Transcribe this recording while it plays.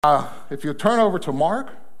If you turn over to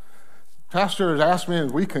Mark, Pastor has asked me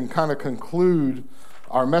if we can kind of conclude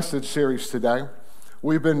our message series today.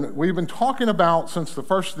 We've been talking about, since the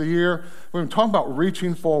first of the year, we've been talking about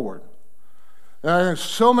reaching forward. And I think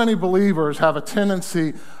so many believers have a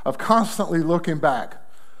tendency of constantly looking back.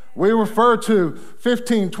 We refer to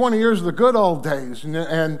 15, 20 years of the good old days,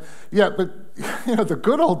 but the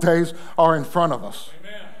good old days are in front of us.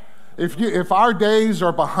 If our days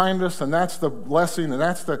are behind us, and that's the blessing, and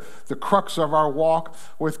that's the crux of our walk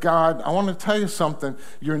with God, I want to tell you something.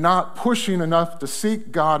 You're not pushing enough to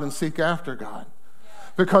seek God and seek after God.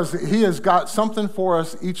 Because He has got something for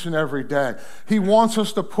us each and every day. He wants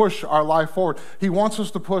us to push our life forward. He wants us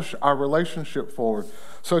to push our relationship forward.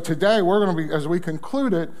 So today, we're going to be, as we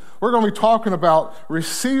conclude it, we're going to be talking about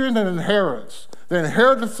receiving an inheritance. The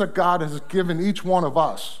inheritance that God has given each one of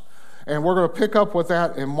us. And we're going to pick up with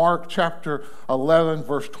that in Mark chapter 11,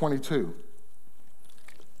 verse 22.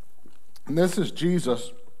 And this is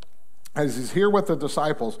Jesus as He's here with the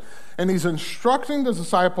disciples. And He's instructing the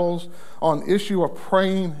disciples on issue of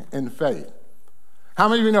praying in faith. How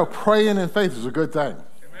many of you know praying in faith is a good thing?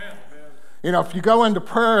 Amen. You know, if you go into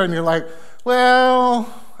prayer and you're like,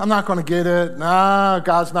 well, I'm not going to get it. Nah,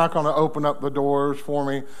 God's not going to open up the doors for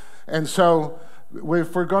me. And so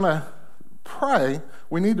if we're going to pray,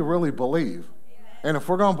 we need to really believe. And if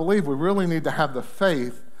we're going to believe, we really need to have the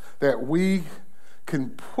faith that we can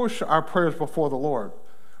push our prayers before the Lord.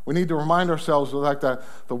 We need to remind ourselves, like the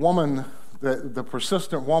woman, the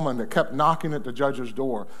persistent woman that kept knocking at the judge's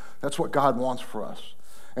door. That's what God wants for us.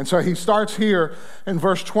 And so He starts here in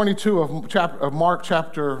verse 22 of Mark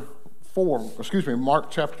chapter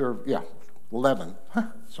 11.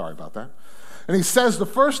 Sorry about that. And He says the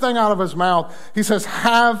first thing out of His mouth, He says,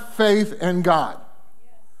 have faith in God.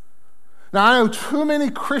 Now, I know too many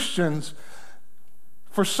Christians,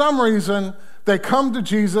 for some reason, they come to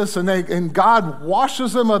Jesus and God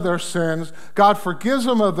washes them of their sins. God forgives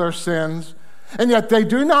them of their sins. And yet they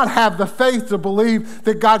do not have the faith to believe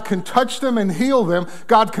that God can touch them and heal them.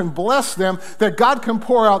 God can bless them, that God can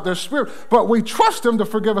pour out their Spirit. But we trust Him to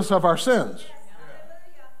forgive us of our sins.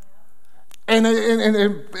 And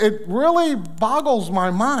it really boggles my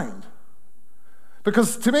mind.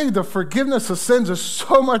 Because to me, the forgiveness of sins is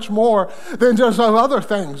so much more than just other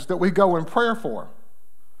things that we go in prayer for.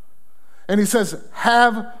 And He says,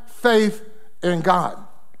 have faith in God.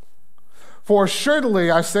 For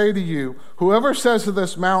assuredly I say to you, whoever says to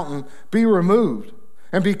this mountain, be removed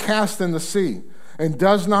and be cast in the sea, and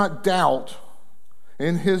does not doubt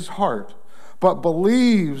in his heart, but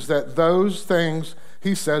believes that those things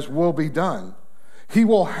he says will be done, he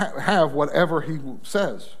will have whatever he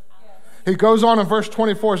says. He goes on in verse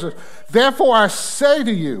 24, says, therefore I say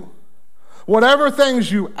to you, whatever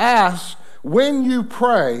things you ask when you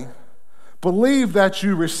pray, believe that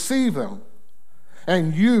you receive them,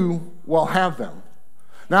 and you will have them.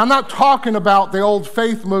 Now, I'm not talking about the old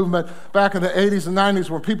faith movement back in the 80s and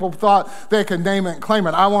 90s where people thought they could name it and claim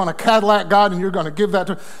it. I want a Cadillac, God, and you're going to give that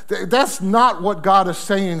to me. That's not what God is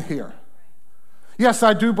saying here. Yes,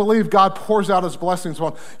 I do believe God pours out His blessings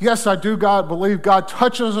on. Yes, I do believe God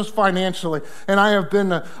touches us financially, and I have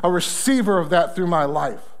been a receiver of that through my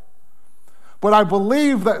life. But I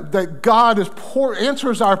believe that God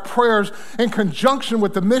answers our prayers in conjunction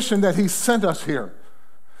with the mission that He sent us here.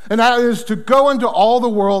 And that is to go into all the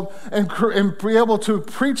world and be able to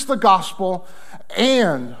preach the gospel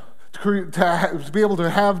and to be able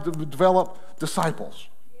to develop disciples.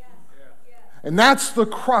 And that's the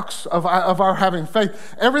crux of our having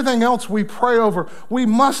faith. Everything else we pray over, we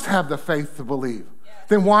must have the faith to believe.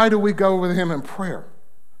 Then why do we go with Him in prayer?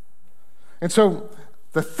 And so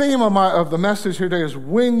the theme of the message here today is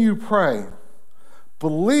when you pray,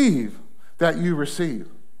 believe that you receive.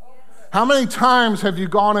 How many times have you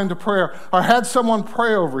gone into prayer or had someone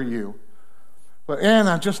pray over you, but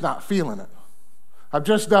I'm just not feeling it.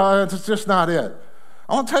 It's just not it.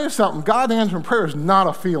 I want to tell you something. God answering prayer is not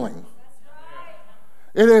a feeling.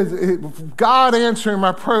 God answering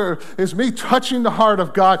my prayer is me touching the heart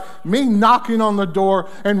of God, me knocking on the door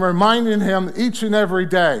and reminding Him each and every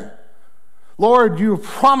day, Lord, you have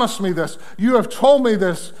promised me this. You have told me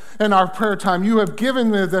this in our prayer time. You have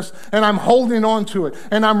given me this, and I'm holding on to it,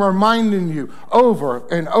 and I'm reminding you over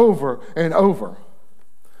and over and over.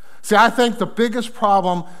 See, I think the biggest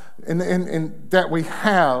problem that we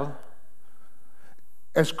have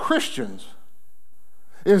as Christians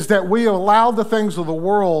is that we allow the things of the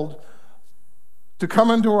world to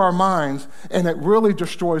come into our minds, and it really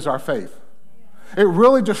destroys our faith. It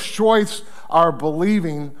really destroys our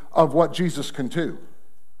believing of what Jesus can do.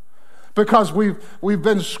 Because we've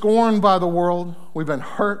been scorned by the world, we've been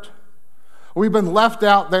hurt, We've been left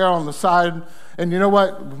out there on the side, and you know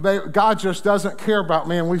what? God just doesn't care about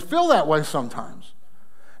me, and we feel that way sometimes.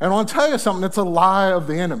 And I want to tell you something, it's a lie of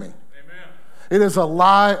the enemy. Amen. It is a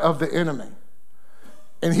lie of the enemy.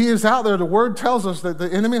 And he is out there, the word tells us that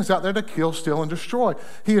the enemy is out there to kill, steal, and destroy.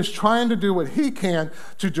 He is trying to do what he can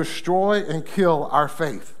to destroy and kill our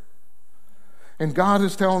faith. And God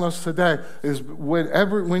is telling us today is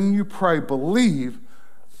when you pray, believe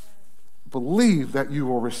that you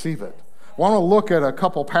will receive it. I want to look at a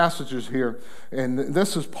couple passages here, and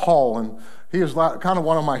this is Paul, and he is kind of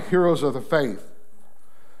one of my heroes of the faith.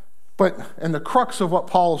 And the crux of what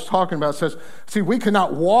Paul is talking about says, see, we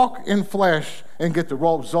cannot walk in flesh and get the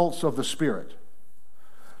results of the Spirit.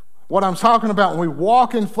 What I'm talking about, when we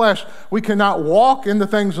walk in flesh, we cannot walk in the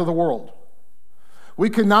things of the world. We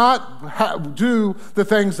cannot do the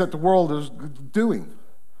things that the world is doing.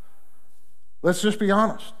 Let's just be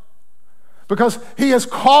honest. Because he has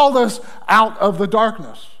called us out of the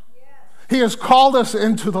darkness. He has called us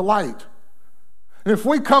into the light. And if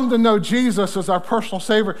we come to know Jesus as our personal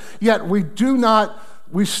Savior, yet we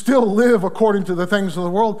still live according to the things of the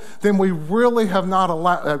world, then we really have not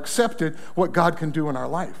accepted what God can do in our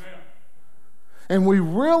life. And we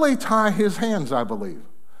really tie his hands, I believe.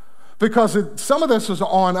 Because some of this is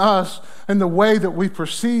on us and the way that we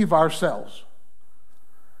perceive ourselves.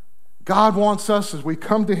 God wants us, as we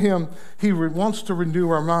come to him, he wants to renew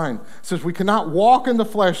our mind. It says we cannot walk in the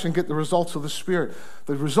flesh and get the results of the Spirit.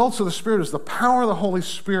 The results of the Spirit is the power of the Holy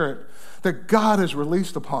Spirit that God has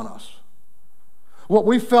released upon us. What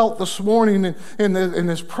we felt this morning in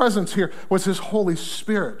his presence here was his Holy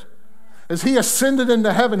Spirit. As he ascended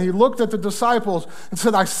into heaven, he looked at the disciples and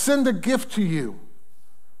said, I send a gift to you.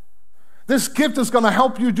 This gift is going to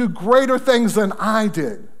help you do greater things than I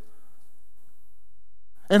did.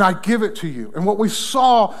 And I give it to you. And what we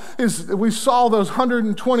saw is we saw those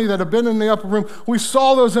 120 that have been in the upper room. We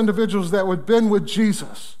saw those individuals that had been with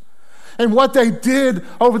Jesus. And what they did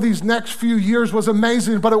over these next few years was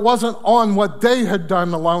amazing, but it wasn't on what they had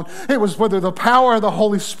done alone. It was with the power of the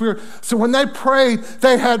Holy Spirit. So when they prayed,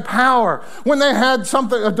 they had power. When they had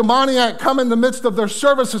a demoniac come in the midst of their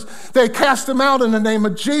services, they cast him out in the name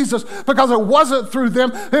of Jesus, because it wasn't through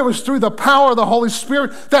them, it was through the power of the Holy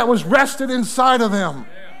Spirit that was rested inside of them.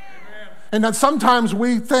 And that sometimes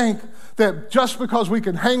we think that just because we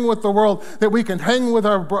can hang with the world, that we can hang with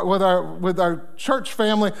our church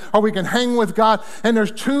family, or we can hang with God. And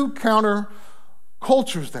there's two counter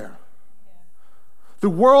cultures there. The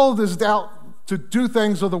world is out to do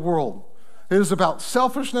things of the world. It is about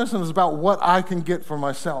selfishness, and it's about what I can get for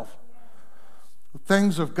myself. The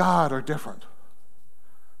things of God are different.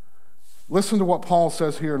 Listen to what Paul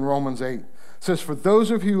says here in Romans 8. It says, for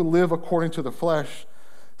those of you who live according to the flesh,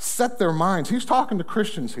 set their minds. He's talking to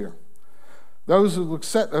Christians here. Those who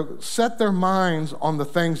set their minds on the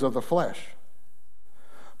things of the flesh.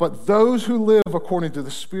 But those who live according to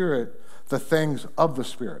the Spirit, the things of the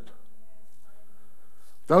Spirit.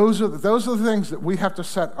 Those are the things that we have to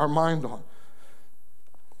set our mind on.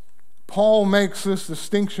 Paul makes this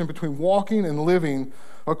distinction between walking and living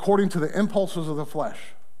according to the impulses of the flesh.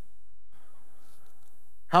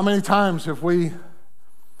 How many times have we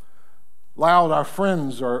allowed our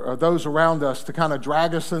friends or those around us to kind of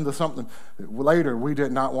drag us into something that later we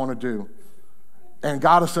did not want to do and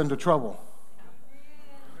got us into trouble?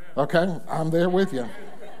 Okay, I'm there with you.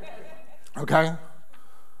 Okay?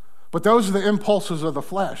 But those are the impulses of the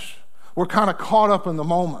flesh. We're kind of caught up in the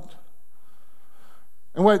moment.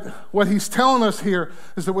 And what he's telling us here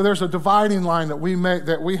is that there's a dividing line that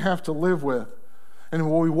we have to live with. And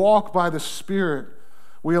when we walk by the Spirit,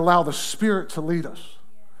 we allow the Spirit to lead us.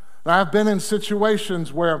 And I've been in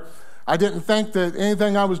situations where I didn't think that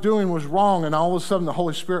anything I was doing was wrong, and all of a sudden the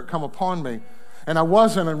Holy Spirit come upon me. And I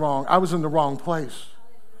wasn't wrong. I was in the wrong place.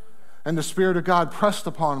 And the Spirit of God pressed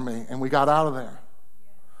upon me, and we got out of there.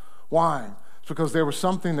 Why? It's because there was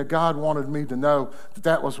something that God wanted me to know,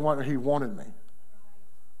 that was what he wanted me.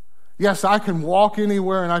 Yes, I can walk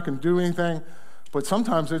anywhere and I can do anything, but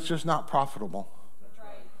sometimes it's just not profitable.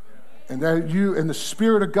 And that and the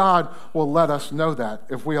Spirit of God will let us know that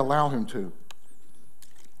if we allow him to.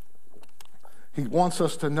 He wants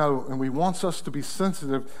us to know, and he wants us to be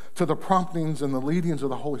sensitive to the promptings and the leadings of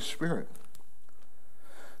the Holy Spirit.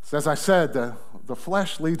 So as I said, the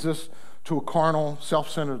flesh leads us to a carnal,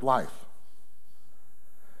 self-centered life.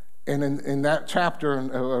 And in that chapter,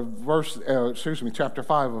 chapter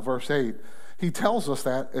 5 of verse 8, he tells us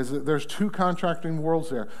that there's two contracting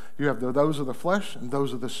worlds there. You have those of the flesh and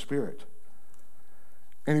those of the Spirit.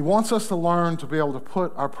 And he wants us to learn to be able to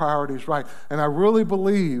put our priorities right. And I really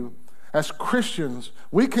believe, as Christians,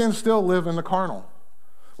 we can still live in the carnal.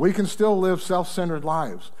 We can still live self-centered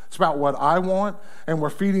lives. It's about what I want, and we're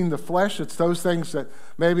feeding the flesh. It's those things that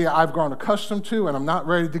maybe I've grown accustomed to, and I'm not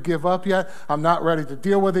ready to give up yet. I'm not ready to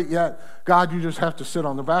deal with it yet. God, you just have to sit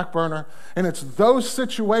on the back burner. And it's those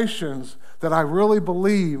situations that I really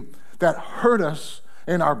believe that hurt us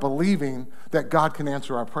in our believing that God can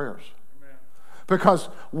answer our prayers. Amen. Because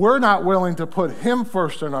we're not willing to put him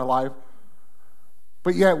first in our life,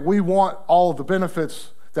 but yet we want all of the benefits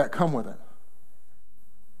that come with it.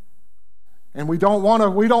 And we don't want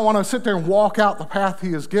to sit there and walk out the path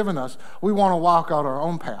he has given us. We want to walk out our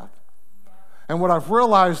own path. And what I've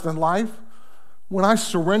realized in life, when I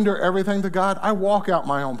surrender everything to God, I walk out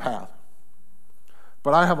my own path.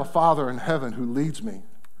 But I have a Father in heaven who leads me.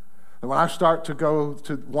 And when I start to go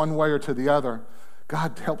to one way or to the other,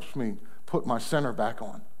 God helps me put my center back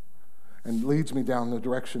on and leads me down the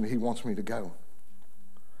direction he wants me to go.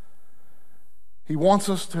 He wants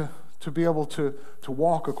us to be able to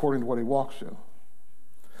walk according to what he walks to.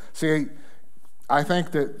 See, I think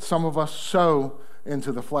that some of us sow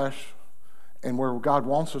into the flesh, and where God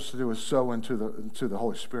wants us to do is sow into the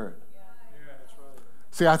Holy Spirit. Yeah, that's right.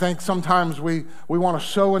 See, I think sometimes we want to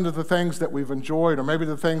sow into the things that we've enjoyed, or maybe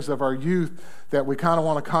the things of our youth that we kind of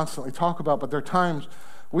want to constantly talk about, but there are times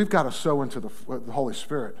we've got to sow into the Holy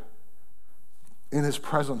Spirit in his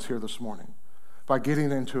presence here this morning by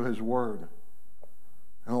getting into his word.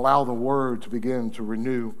 And allow the word to begin to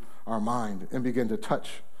renew our mind and begin to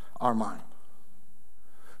touch our mind.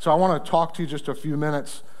 So I want to talk to you just a few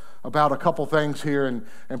minutes about a couple things here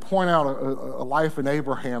and point out a life in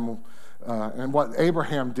Abraham and what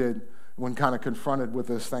Abraham did when kind of confronted with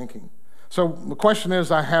this thinking. So the question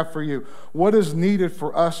is I have for you, what is needed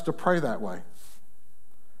for us to pray that way?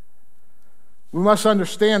 We must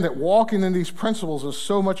understand that walking in these principles is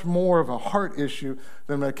so much more of a heart issue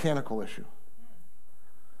than a mechanical issue.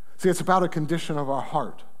 See, it's about a condition of our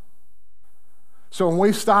heart. So when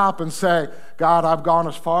we stop and say, God, I've gone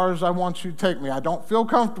as far as I want you to take me. I don't feel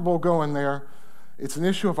comfortable going there. It's an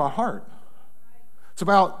issue of our heart. It's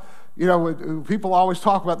about, people always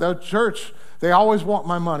talk about the church. They always want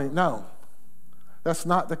my money. No, that's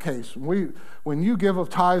not the case. When you give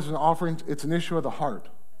of tithes and offerings, it's an issue of the heart.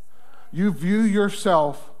 You view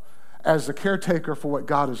yourself as the caretaker for what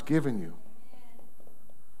God has given you.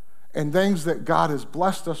 And things that God has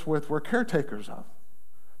blessed us with, we're caretakers of.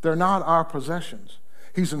 They're not our possessions.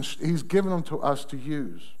 He's given them to us to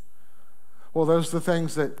use. Well, those are the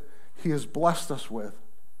things that he has blessed us with.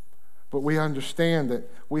 But we understand that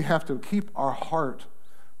we have to keep our heart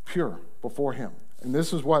pure before him. And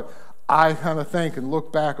this is what I kind of think and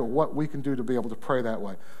look back at what we can do to be able to pray that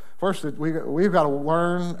way. First, we've got to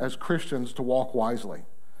learn as Christians to walk wisely.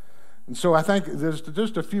 And so I think there's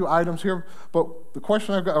just a few items here, but the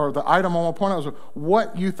question I've got, or the item I want to point out is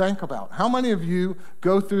what you think about. How many of you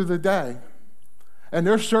go through the day and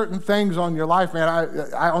there's certain things on your life, man,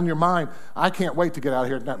 on your mind, I can't wait to get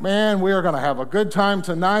out of here. Man, we are going to have a good time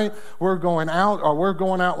tonight. We're going out, or we're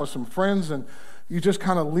going out with some friends, and you just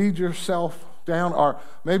kind of lead yourself down, or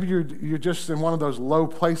maybe you're just in one of those low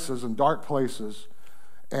places and dark places,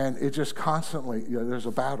 and it just constantly, there's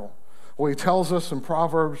a battle. Well, he tells us in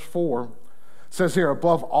Proverbs 4, it says here,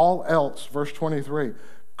 above all else, verse 23,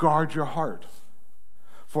 guard your heart,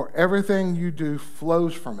 for everything you do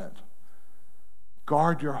flows from it.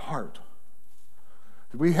 Guard your heart.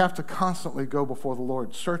 We have to constantly go before the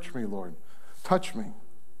Lord. Search me, Lord. Touch me.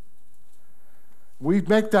 We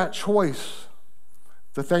make that choice,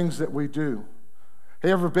 the things that we do. Have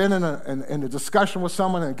you ever been in a discussion with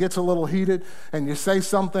someone and it gets a little heated and you say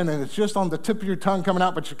something and it's just on the tip of your tongue coming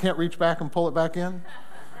out, but you can't reach back and pull it back in?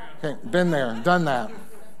 Okay, been there, done that.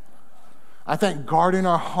 I think guarding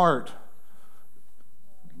our heart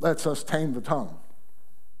lets us tame the tongue.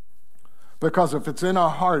 Because if it's in our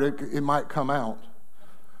heart, it might come out.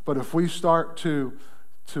 But if we start to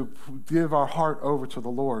give our heart over to the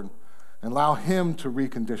Lord and allow him to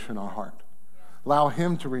recondition our heart, allow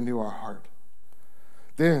him to renew our heart,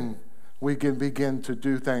 then we can begin to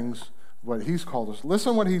do things what he's called us.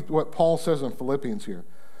 Listen what Paul says in Philippians here.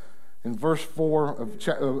 In verse 4 of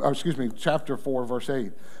chapter 4, verse 8.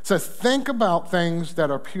 It says, think about things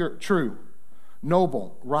that are pure, true,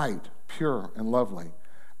 noble, right, pure, and lovely,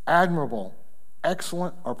 admirable,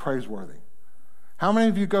 excellent, or praiseworthy. How many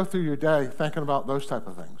of you go through your day thinking about those type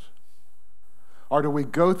of things? Or do we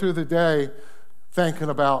go through the day thinking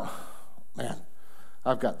about, man,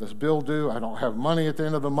 I've got this bill due, I don't have money at the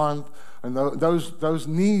end of the month, and those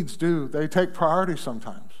needs they take priority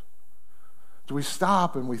sometimes. Do we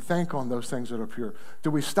stop and we think on those things that are pure? Do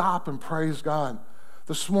we stop and praise God?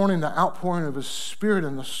 This morning, the outpouring of his Spirit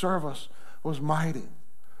in the service was mighty.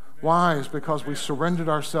 Why? It's because we surrendered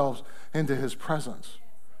ourselves into his presence.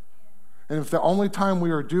 And if the only time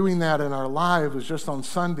we are doing that in our life is just on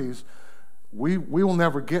Sundays, we will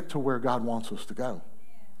never get to where God wants us to go.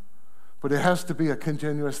 But it has to be a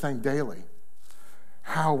continuous thing daily,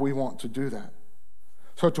 how we want to do that.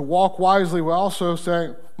 So to walk wisely, we also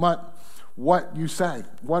say what you say,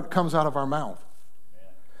 what comes out of our mouth.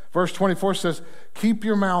 Verse 24 says, keep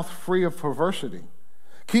your mouth free of perversity.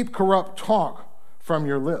 Keep corrupt talk from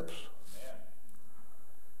your lips.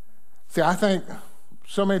 See, I think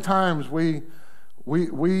so many times we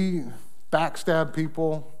backstab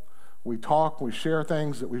people, we talk, we share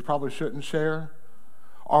things that we probably shouldn't share,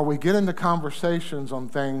 or we get into conversations on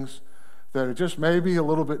things that are just maybe a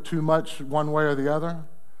little bit too much one way or the other,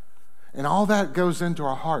 and all that goes into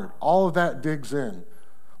our heart. All of that digs in.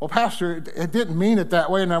 Well, Pastor, it didn't mean it that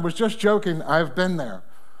way, and I was just joking. I've been there,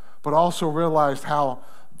 but also realized how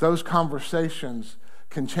those conversations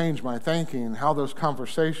can change my thinking and how those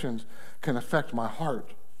conversations can affect my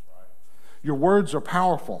heart. Your words are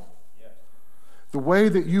powerful. The way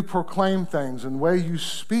that you proclaim things and the way you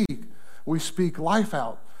speak, we speak life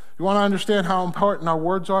out. You want to understand how important our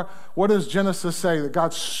words are? What does Genesis say? That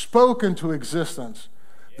God spoke into existence.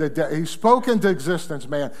 That he spoke into existence,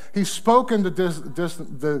 man. He spoke into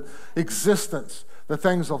the existence, the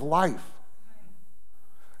things of life.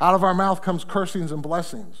 Out of our mouth comes cursings and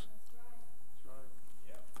blessings.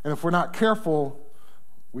 And if we're not careful,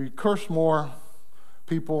 we curse more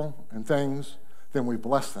people and things than we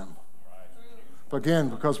bless them. But again,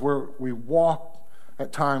 because we walk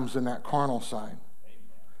at times in that carnal side.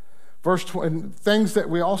 And things that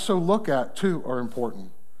we also look at too are important.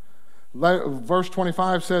 Verse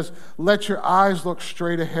 25 says, let your eyes look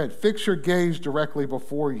straight ahead. Fix your gaze directly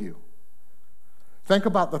before you. Think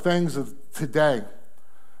about the things of today.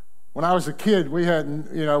 When I was a kid, we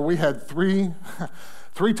had three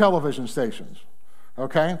television stations,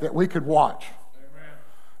 okay, that we could watch.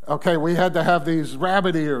 Okay, we had to have these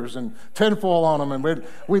rabbit ears and tinfoil on them, and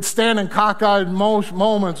we'd stand in cockeyed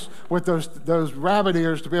moments with those rabbit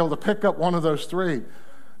ears to be able to pick up one of those three.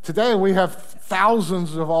 Today, we have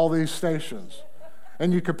thousands of all these stations,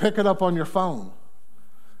 and you can pick it up on your phone.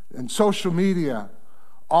 And social media,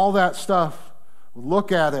 all that stuff,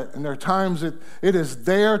 look at it, and there are times it is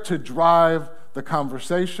there to drive the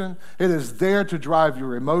conversation. It is there to drive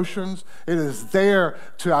your emotions. It is there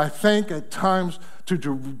to, I think, at times to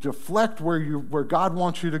deflect where God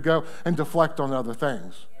wants you to go and deflect on other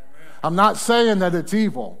things. I'm not saying that it's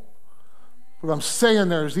evil, but I'm saying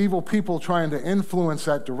there's evil people trying to influence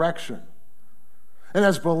that direction. And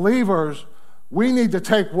as believers, we need to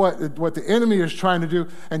take what the enemy is trying to do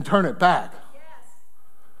and turn it back. Yes.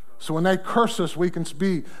 So when they curse us, we can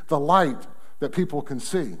be the light that people can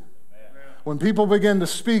see. Amen. When people begin to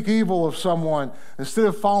speak evil of someone, instead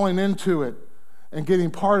of falling into it and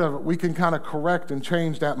getting part of it, we can kind of correct and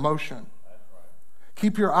change that motion. Right.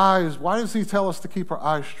 Keep your eyes. Why does he tell us to keep our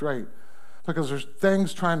eyes straight? Because there's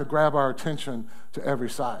things trying to grab our attention to every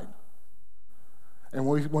side. And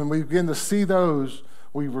when we begin to see those,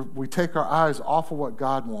 we take our eyes off of what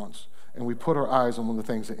God wants, and we put our eyes on the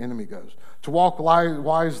things the enemy goes. To walk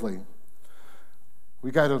wisely, we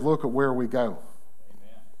got to look at where we go.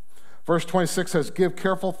 Amen. Verse 26 says, give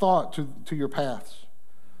careful thought to your paths.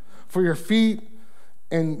 For your feet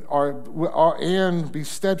and be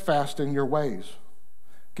steadfast in your ways.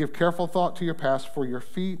 Give careful thought to your paths for your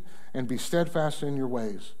feet and be steadfast in your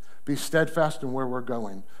ways. Be steadfast in where we're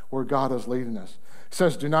going, where God is leading us. It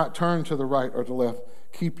says, do not turn to the right or the left.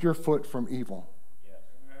 Keep your foot from evil.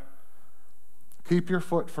 Yes. Keep your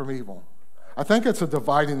foot from evil. I think it's a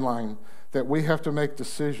dividing line that we have to make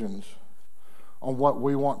decisions on what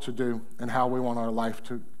we want to do and how we want our life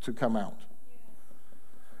to come out.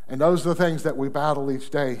 And those are the things that we battle each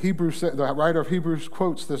day. The writer of Hebrews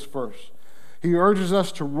quotes this verse. He urges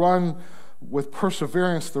us to run with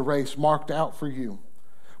perseverance the race marked out for you,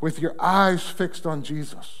 with your eyes fixed on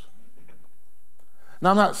Jesus.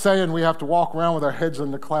 Now, I'm not saying we have to walk around with our heads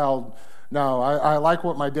in the cloud. No, I like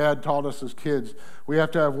what my dad taught us as kids. We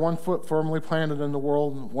have to have one foot firmly planted in the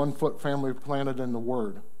world and one foot firmly planted in the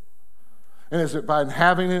Word. And is it by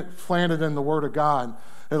having it planted in the Word of God,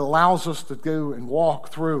 it allows us to go and walk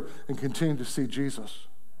through and continue to see Jesus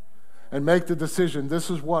and make the decision, this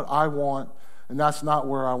is what I want, and that's not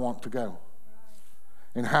where I want to go.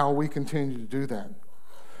 And how we continue to do that.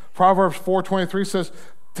 Proverbs 4:23 says,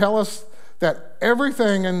 tell us that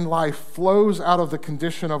everything in life flows out of the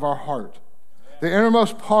condition of our heart. The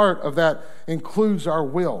innermost part of that includes our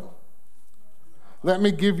will. Let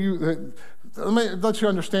me let you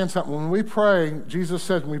understand something. When we pray, Jesus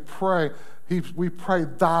said when we pray, we pray,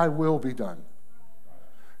 thy will be done.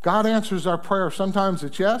 God answers our prayer. Sometimes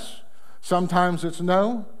it's yes, sometimes it's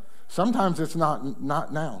no, sometimes it's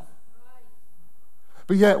not now.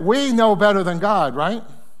 But yet we know better than God, right?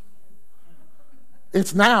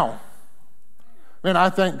 It's now. Man, I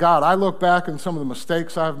thank God. I look back on some of the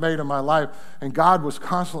mistakes I've made in my life, and God was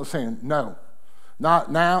constantly saying, no.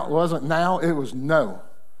 Not now. It wasn't now. It was no.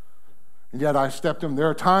 And yet I stepped in. There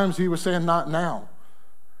are times he was saying, not now.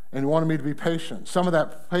 And he wanted me to be patient. Some of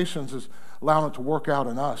that patience is allowing it to work out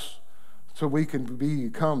in us so we can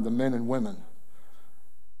become the men and women.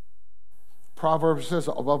 Proverbs says,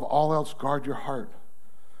 above all else, guard your heart,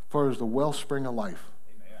 for it is the wellspring of life.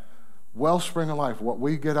 Amen. Wellspring of life. What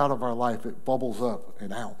we get out of our life, it bubbles up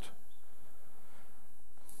and out.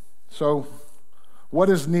 So, what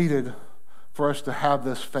is needed for us to have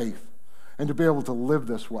this faith and to be able to live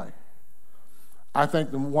this way? I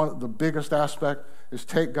think the biggest aspect is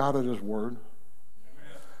take God at his word.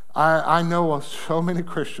 I know of so many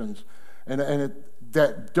Christians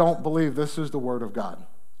that don't believe this is the word of God.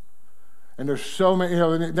 And there's so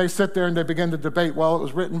many, they sit there and they begin to debate, well, it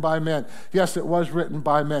was written by men. Yes, it was written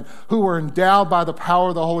by men who were endowed by the power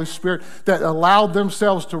of the Holy Spirit that allowed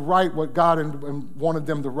themselves to write what God wanted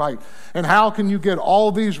them to write. And how can you get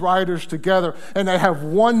all these writers together and they have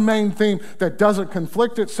one main theme that doesn't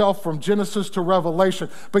conflict itself from Genesis to Revelation,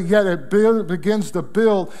 but yet it begins to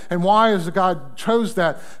build? And why is God chose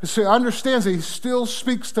that? So he understands that he still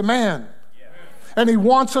speaks to man. And he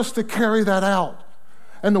wants us to carry that out.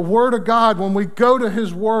 And the Word of God, when we go to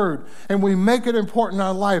His Word and we make it important in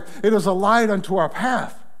our life, it is a light unto our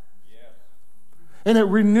path. And it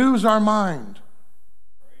renews our mind.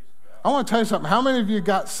 I want to tell you something. How many of you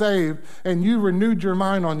got saved and you renewed your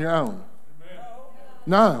mind on your own?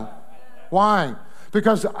 No. Why?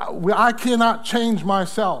 Because I cannot change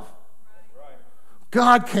myself.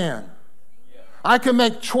 God can. I can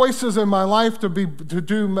make choices in my life to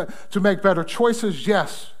make better choices,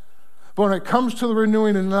 yes. But when it comes to the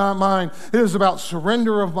renewing of my mind, it is about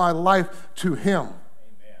surrender of my life to Him. Amen.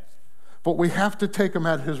 But we have to take Him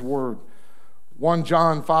at His word. 1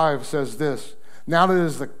 John 5 says this, now that it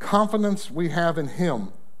is the confidence we have in Him,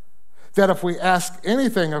 that if we ask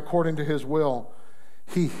anything according to His will,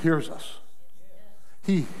 He hears us.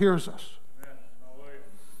 He hears us.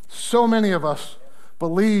 So many of us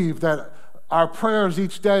believe that our prayers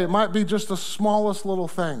each day, it might be just the smallest little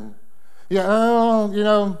thing.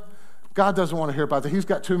 God doesn't want to hear about that. He's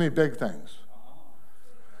got too many big things.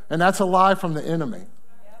 And that's a lie from the enemy.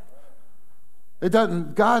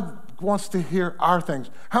 God wants to hear our things.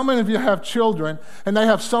 How many of you have children and they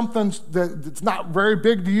have something that's not very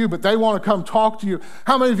big to you, but they want to come talk to you?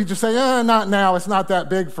 How many of you just say, not now, it's not that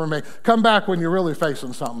big for me. Come back when you're really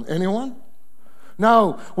facing something. Anyone?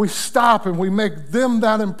 No, we stop and we make them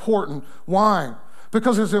that important. Why?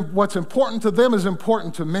 Because what's important to them is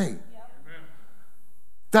important to me.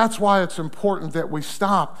 That's why it's important that we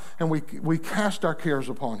stop and we cast our cares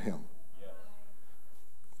upon Him.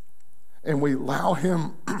 And we allow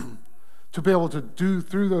Him to be able to do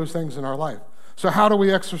through those things in our life. So how do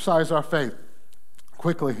we exercise our faith?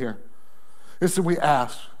 Quickly here. It's that we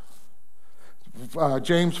ask.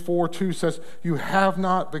 James 4:2 says, you have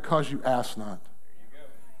not because you ask not.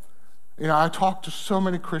 I talk to so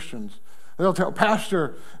many Christians. They'll tell,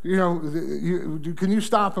 Pastor, can you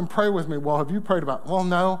stop and pray with me? Well, have you prayed about it? Well,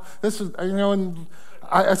 no. This is,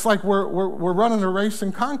 it's like we're running a race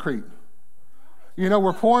in concrete.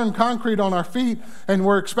 We're pouring concrete on our feet and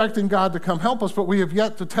we're expecting God to come help us, but we have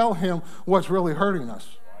yet to tell Him what's really hurting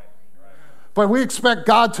us. But we expect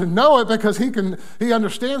God to know it because He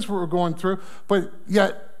understands what we're going through, but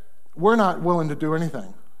yet we're not willing to do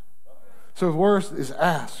anything. So the worst is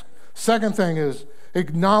ask. Second thing is,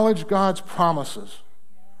 acknowledge God's promises.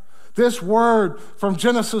 This word from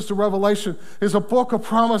Genesis to Revelation is a book of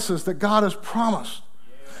promises that God has promised.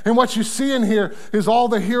 And what you see in here is all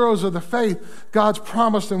the heroes of the faith God's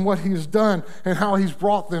promised and what He's done and how He's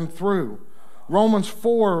brought them through. Romans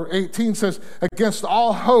 4:18 says, against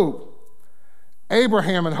all hope,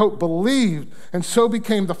 Abraham in hope believed and so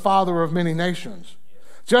became the father of many nations.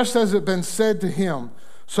 Just as it had been said to him,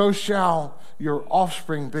 so shall your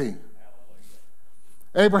offspring be.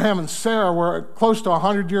 Abraham and Sarah were close to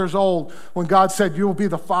 100 years old when God said, you will be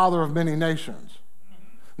the father of many nations.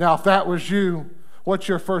 Now, if that was you, what's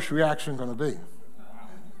your first reaction going to be?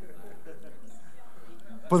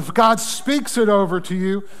 But if God speaks it over to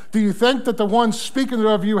you, do you think that the one speaking it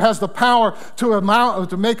over you has the power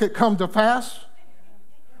to make it come to pass?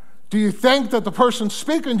 Do you think that the person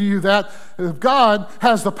speaking to you that, if God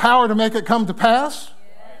has the power to make it come to pass?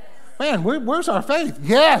 Man, where's our faith?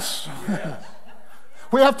 Yes.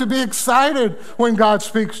 We have to be excited when God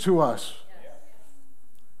speaks to us.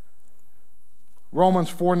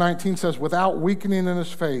 Romans 4:19 says, without weakening in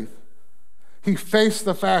his faith, he faced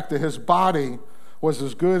the fact that his body was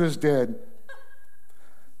as good as dead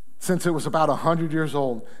since it was about 100 years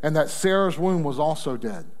old, and that Sarah's womb was also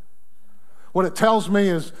dead. What it tells me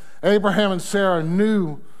is Abraham and Sarah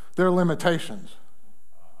knew their limitations.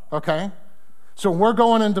 Okay? So when we're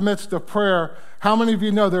going in the midst of prayer, how many of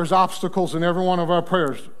you know there's obstacles in every one of our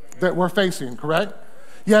prayers that we're facing, correct?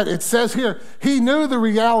 Yet it says here, he knew the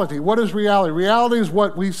reality. What is reality? Reality is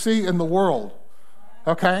what we see in the world.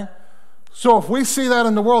 Okay? So if we see that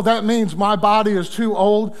in the world, that means my body is too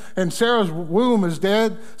old and Sarah's womb is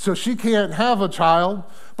dead, so she can't have a child.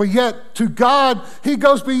 But yet, to God, he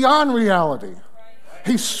goes beyond reality.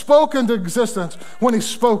 He spoke into existence when he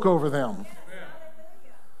spoke over them.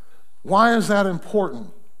 Why is that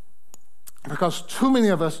important? Because too many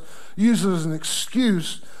of us use it as an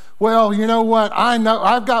excuse. Well, you know what? I know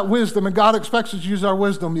I've got wisdom and God expects us to use our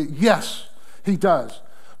wisdom. Yes, he does.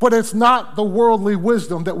 But it's not the worldly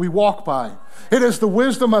wisdom that we walk by. It is the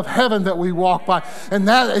wisdom of heaven that we walk by. And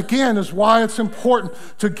that, again, is why it's important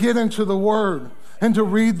to get into the Word and to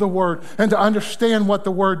read the Word and to understand what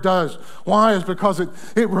the Word does. Why? Is because it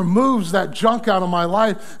removes that junk out of my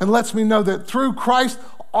life and lets me know that through Christ,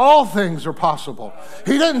 all things are possible.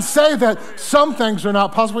 He didn't say that some things are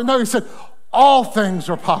not possible. No, he said all things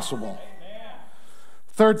are possible.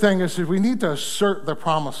 Third thing is that we need to assert the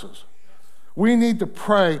promises. We need to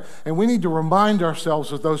pray, and we need to remind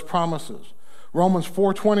ourselves of those promises. Romans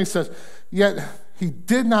 4:20 says, yet he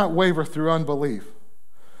did not waver through unbelief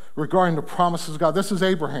regarding the promises of God. This is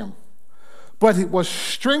Abraham. But he was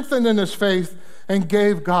strengthened in his faith and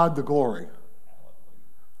gave God the glory.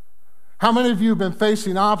 How many of you have been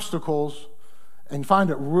facing obstacles and find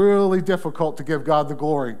it really difficult to give God the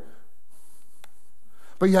glory?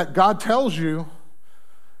 But yet God tells you,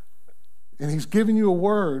 and he's giving you a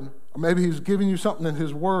word, or maybe he's giving you something in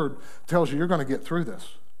his word that tells you you're going to get through this.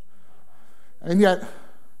 And yet,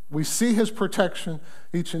 we see his protection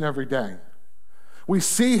each and every day. We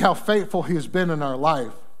see how faithful he has been in our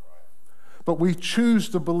life. But we choose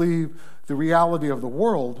to believe the reality of the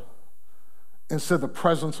world instead of the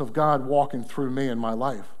presence of God walking through me in my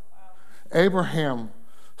life. Abraham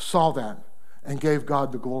saw that and gave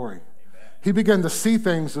God the glory. He began to see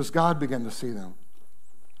things as God began to see them.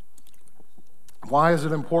 Why is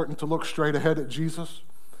it important to look straight ahead at Jesus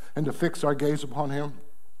and to fix our gaze upon him?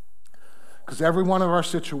 Because every one of our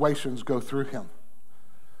situations go through him.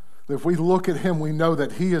 If we look at him, we know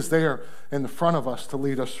that he is there in the front of us to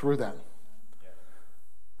lead us through that.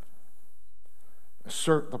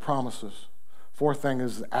 Assert the promises. Fourth thing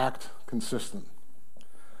is act consistent.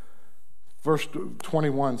 Verse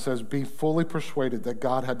 21 says, be fully persuaded that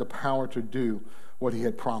God had the power to do what he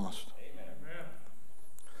had promised.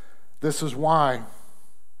 This is why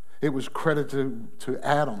it was credited to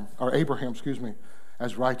Abraham,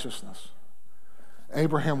 as righteousness.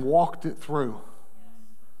 Abraham walked it through.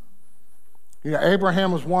 You know,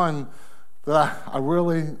 Abraham was one that I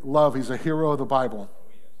really love. He's a hero of the Bible.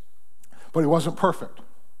 But he wasn't perfect.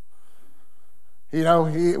 You know,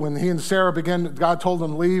 when he and Sarah God told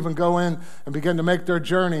them to leave and go in and begin to make their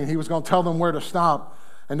journey. And he was going to tell them where to stop.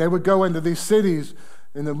 And they would go into these cities.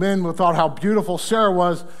 And the men would thought how beautiful Sarah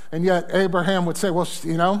was, and yet Abraham would say, well,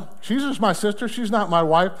 you know, she's just my sister, she's not my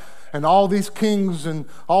wife. And all these kings and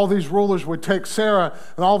all these rulers would take Sarah,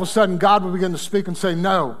 and all of a sudden God would begin to speak and say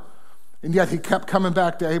no. And yet he kept coming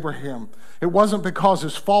back to Abraham. It wasn't because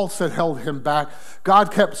his faults that held him back.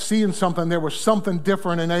 God kept seeing something. There was something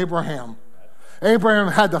different in Abraham.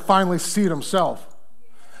 Abraham had to finally see it himself.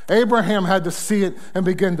 Abraham had to see it and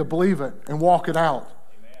begin to believe it and walk it out.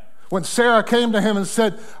 When Sarah came to him and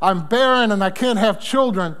said, I'm barren and I can't have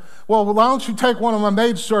children, well, why don't you take one of my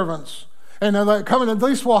maidservants and come in, at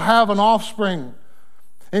least we'll have an offspring.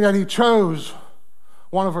 And yet he chose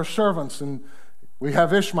one of her servants, and we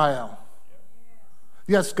have Ishmael.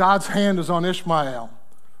 Yes, God's hand is on Ishmael.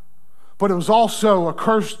 But it was also a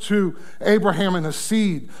curse to Abraham and his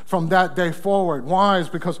seed from that day forward. Why? It's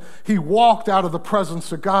because he walked out of the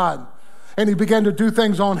presence of God and he began to do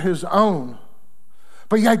things on his own.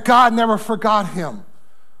 But yet God never forgot him.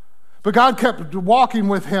 But God kept walking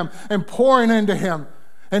with him and pouring into him.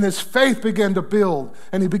 And his faith began to build.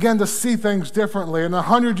 And he began to see things differently. And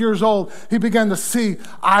 100 years old, he began to see,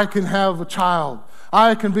 I can have a child.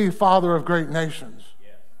 I can be father of great nations. Yeah.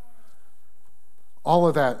 All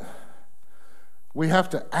of that. We have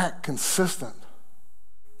to act consistent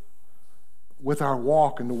with our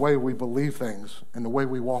walk and the way we believe things and the way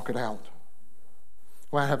we walk it out.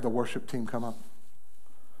 Well, I have the worship team come up.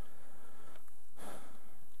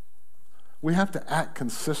 We have to act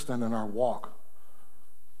consistent in our walk.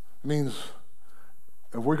 It means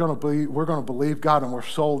If we're going to believe God and we're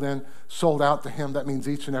sold out to him, that means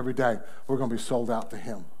each and every day we're going to be sold out to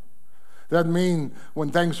him. Doesn't mean when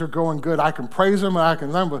things are going good, I can praise him and I can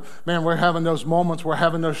remember, man, we're having those moments, we're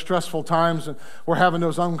having those stressful times, and we're having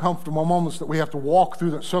those uncomfortable moments that we have to walk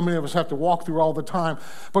through, that so many of us have to walk through all the time,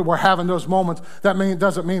 but we're having those moments. That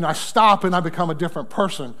doesn't mean I stop and I become a different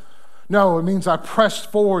person. No, it means I press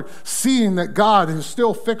forward, seeing that God is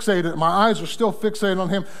still fixated, my eyes are still fixated on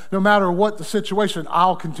him. No matter what the situation,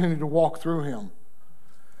 I'll continue to walk through him.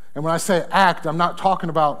 And when I say act, I'm not talking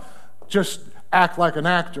about just act like an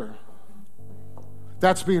actor.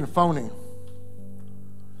 That's being phony.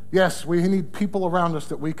 Yes, we need people around us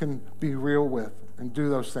that we can be real with and do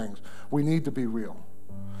those things. We need to be real.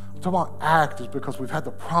 I'm talking about act is because we've had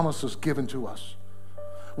the promises given to us.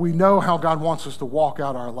 We know how God wants us to walk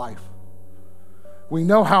out our life. We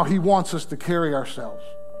know how he wants us to carry ourselves.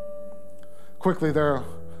 Quickly,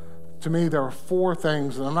 to me, there are 4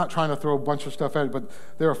 things, and I'm not trying to throw a bunch of stuff at it, but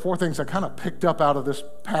there are 4 things I kind of picked up out of this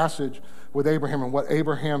passage with Abraham and what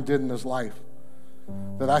Abraham did in his life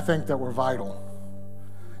that I think that were vital.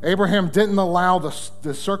 Abraham didn't allow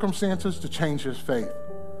the circumstances to change his faith.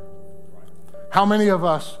 How many of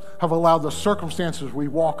us have allowed the circumstances we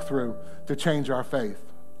walk through to change our faith?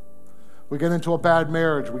 We get into a bad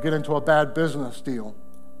marriage, we get into a bad business deal.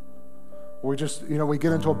 We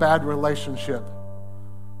get into a bad relationship.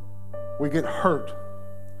 We get hurt.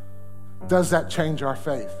 Does that change our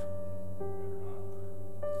faith?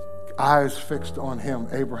 Eyes fixed on him.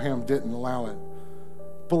 Abraham didn't allow it.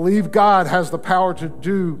 Believe God has the power to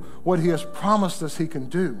do what he has promised us he can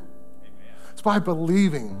do. Amen. It's by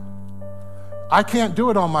believing. I can't do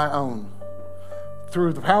it on my own.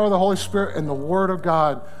 Through the power of the Holy Spirit and the Word of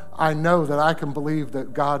God, I know that I can believe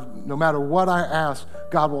that God, no matter what I ask,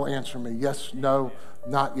 God will answer me. Yes, no,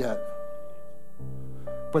 not yet.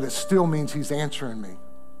 But it still means he's answering me.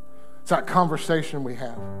 It's that conversation we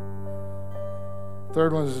have.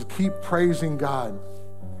 Third one is to keep praising God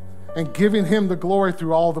and giving him the glory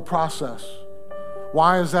through all the process.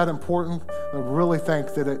 Why is that important? I really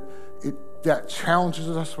think that that challenges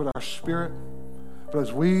us with our spirit. But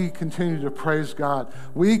as we continue to praise God,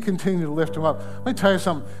 we continue to lift him up. Let me tell you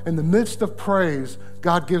something. In the midst of praise,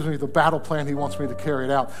 God gives me the battle plan he wants me to carry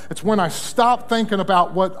it out. It's when I stop thinking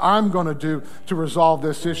about what I'm going to do to resolve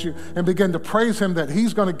this issue and begin to praise him that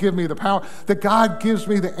he's going to give me the power, that God gives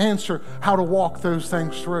me the answer how to walk those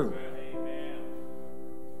things through.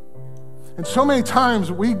 And so many times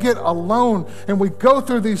we get alone and we go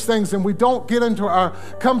through these things and we don't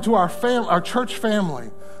come to our church family.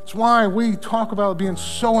 It's why we talk about it being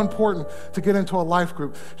so important to get into a life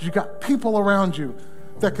group. You got people around you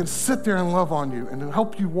that can sit there and love on you and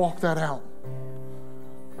help you walk that out.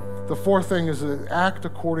 The 4th thing is to act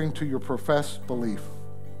according to your professed belief.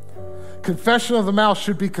 Confession of the mouth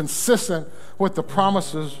should be consistent with the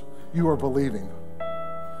promises you are believing.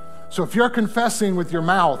 So if you're confessing with your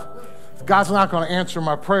mouth, God's not going to answer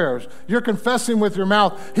my prayers. You're confessing with your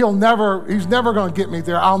mouth, he's never going to get me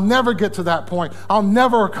there. I'll never get to that point. I'll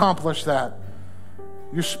never accomplish that.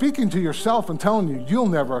 You're speaking to yourself and telling you, you'll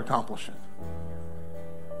never accomplish it.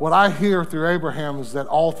 What I hear through Abraham is that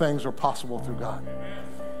all things are possible through God.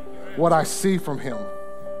 What I see from him.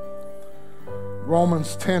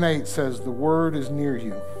 Romans 10:8 says, the word is near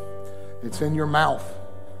you. It's in your mouth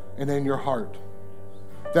and in your heart.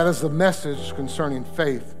 That is the message concerning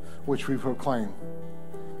faith which we proclaim.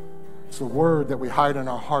 It's the word that we hide in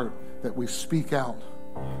our heart, that we speak out.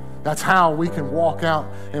 That's how we can walk out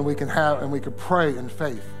and we can pray in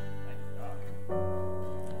faith.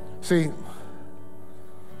 See,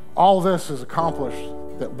 all this is accomplished,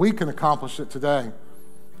 that we can accomplish it today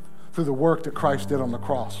through the work that Christ did on the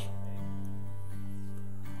cross.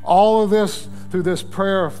 All of this through this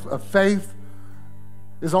prayer of faith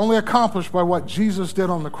is only accomplished by what Jesus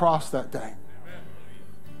did on the cross that day.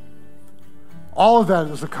 All of that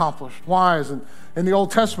is accomplished. Why? In the Old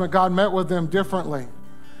Testament, God met with them differently.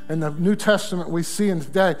 In the New Testament, we see in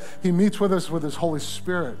today, he meets with us with his Holy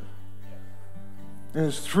Spirit. And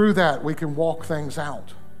it's through that we can walk things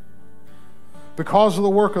out. Because of the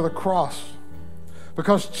work of the cross,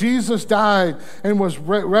 because Jesus died and was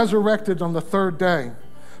resurrected on the 3rd day,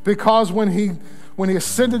 because when he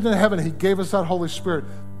ascended into heaven, he gave us that Holy Spirit.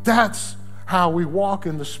 That's how we walk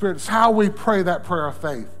in the Spirit. It's how we pray that prayer of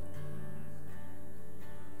faith.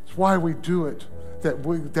 It's why we do it,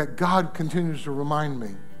 that God continues to remind me.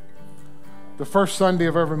 The first Sunday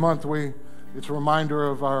of every month, it's a reminder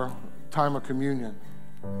of our time of communion.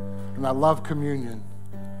 And I love communion.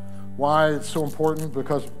 Why it's so important?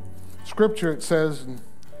 Because Scripture, it says,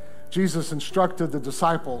 Jesus instructed the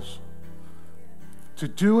disciples to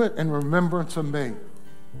do it in remembrance of me.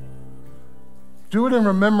 Do it in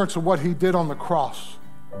remembrance of what he did on the cross.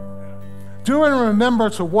 Do it in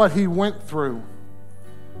remembrance of what he went through.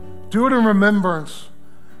 Do it in remembrance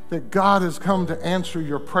that God has come to answer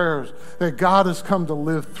your prayers, that God has come to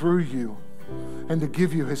live through you and to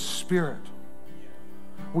give you his Spirit.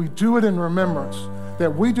 We do it in remembrance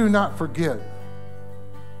that we do not forget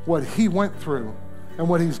what he went through and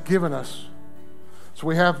what he's given us. So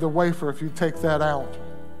we have the wafer, if you take that out.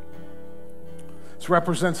 This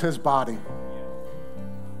represents his body.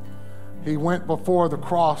 He went before the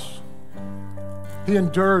cross. He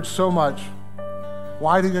endured so much.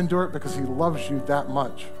 Why did he endure it? Because he loves you that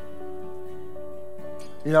much.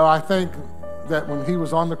 You know, I think that when he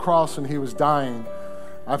was on the cross and he was dying,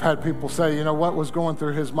 I've had people say, you know, what was going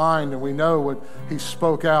through his mind? And we know what he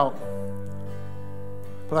spoke out.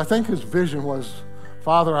 But I think his vision was,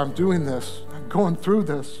 Father, I'm doing this. I'm going through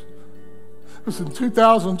this. Because in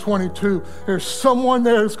 2022, there's someone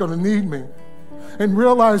there that's going to need me. And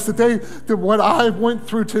realize that what I went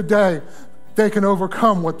through today, they can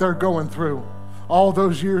overcome what they're going through all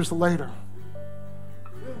those years later.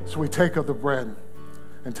 So we take of the bread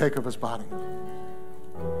and take of his body.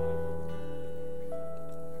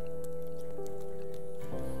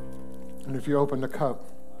 And if you open the cup,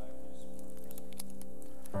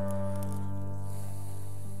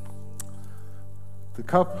 the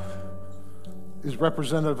cup is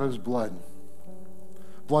representative of his blood.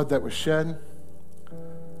 Blood that was shed.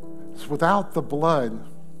 It's without the blood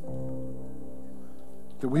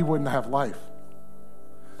that we wouldn't have life.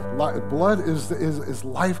 Blood is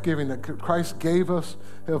life-giving, that Christ gave us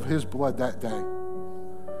of his blood that day.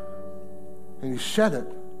 And he shed it,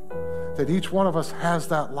 that each one of us has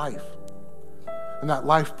that life. And that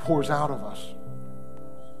life pours out of us.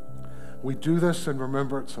 We do this in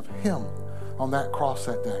remembrance of him on that cross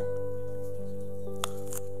that day.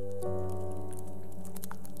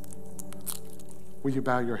 Will you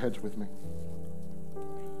bow your heads with me?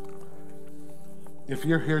 If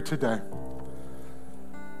you're here today,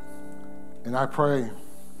 and I pray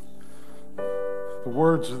the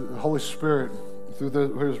words of the Holy Spirit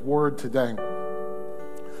through his word today,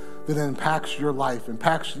 that impacts your life,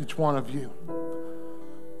 impacts each one of you.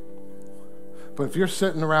 But if you're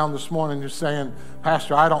sitting around this morning, you're saying,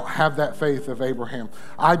 Pastor, I don't have that faith of Abraham.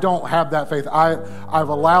 I don't have that faith. I've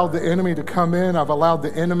allowed the enemy to come in. I've allowed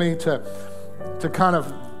the enemy to kind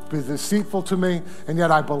of be deceitful to me, and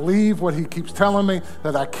yet I believe what he keeps telling me,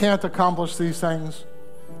 that I can't accomplish these things.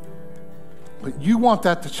 But you want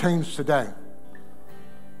that to change today.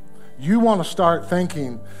 You want to start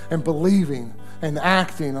thinking and believing and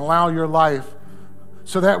acting, allow your life,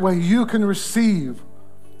 so that way you can receive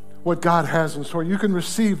what God has in store. You can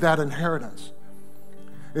receive that inheritance.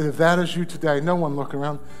 And if that is you today, no one looking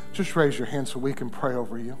around, just raise your hand so we can pray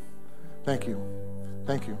over you. Thank you.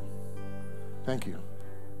 Thank you. Thank you.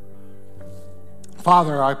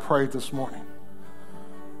 Father, I pray this morning.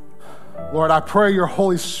 Lord, I pray your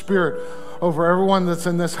Holy Spirit over everyone that's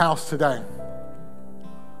in this house today.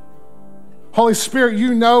 Holy Spirit,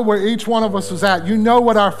 you know where each one of us is at. You know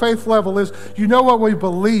what our faith level is. You know what we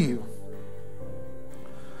believe.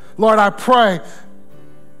 Lord, I pray.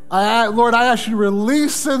 Lord, I ask you to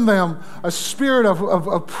release in them a spirit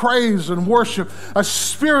of praise and worship, a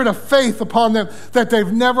spirit of faith upon them that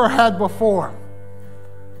they've never had before.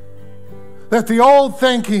 That the old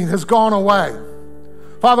thinking has gone away.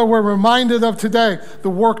 Father, we're reminded of today the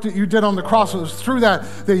work that you did on the cross. It was through that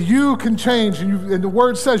you can change. And the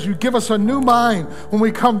word says you give us a new mind when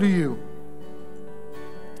we come to you.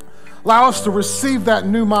 Allow us to receive that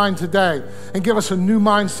new mind today and give us a new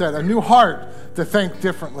mindset, a new heart to think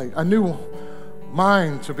differently, a new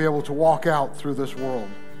mind to be able to walk out through this world.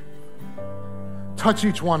 Touch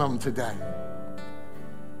each one of them today.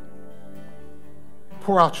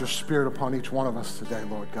 Pour out your Spirit upon each one of us today,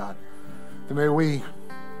 Lord God. And may we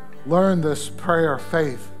learn this prayer of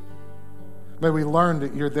faith. May we learn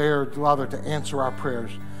that you're there, Father, to answer our prayers.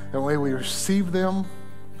 And may we receive them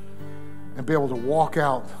and be able to walk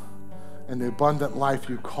out in the abundant life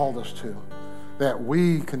you called us to. That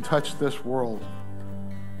we can touch this world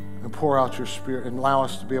and pour out your Spirit and allow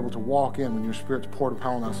us to be able to walk in when your Spirit's poured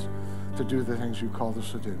upon us to do the things you called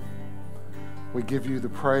us to do. We give you the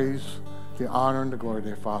praise, the honor, and the glory,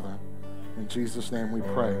 dear Father. In Jesus' name we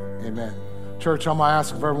pray. Amen. Church, I'm going to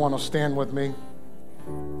ask if everyone will stand with me.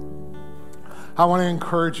 I want to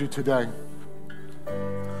encourage you today.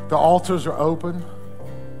 The altars are open.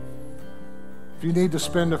 If you need to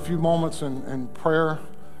spend a few moments in prayer,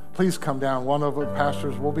 please come down. One of the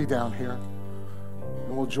pastors will be down here,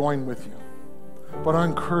 and we'll join with you. But I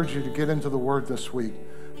encourage you to get into the Word this week.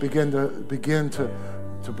 Begin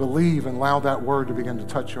to believe and allow that Word to begin to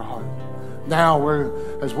touch your heart. Now,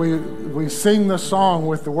 as we sing this song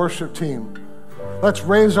with the worship team, let's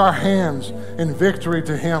raise our hands in victory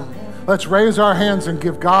to Him. Let's raise our hands and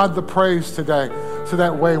give God the praise today, so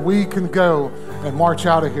that way we can go and march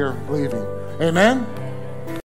out of here believing. Amen?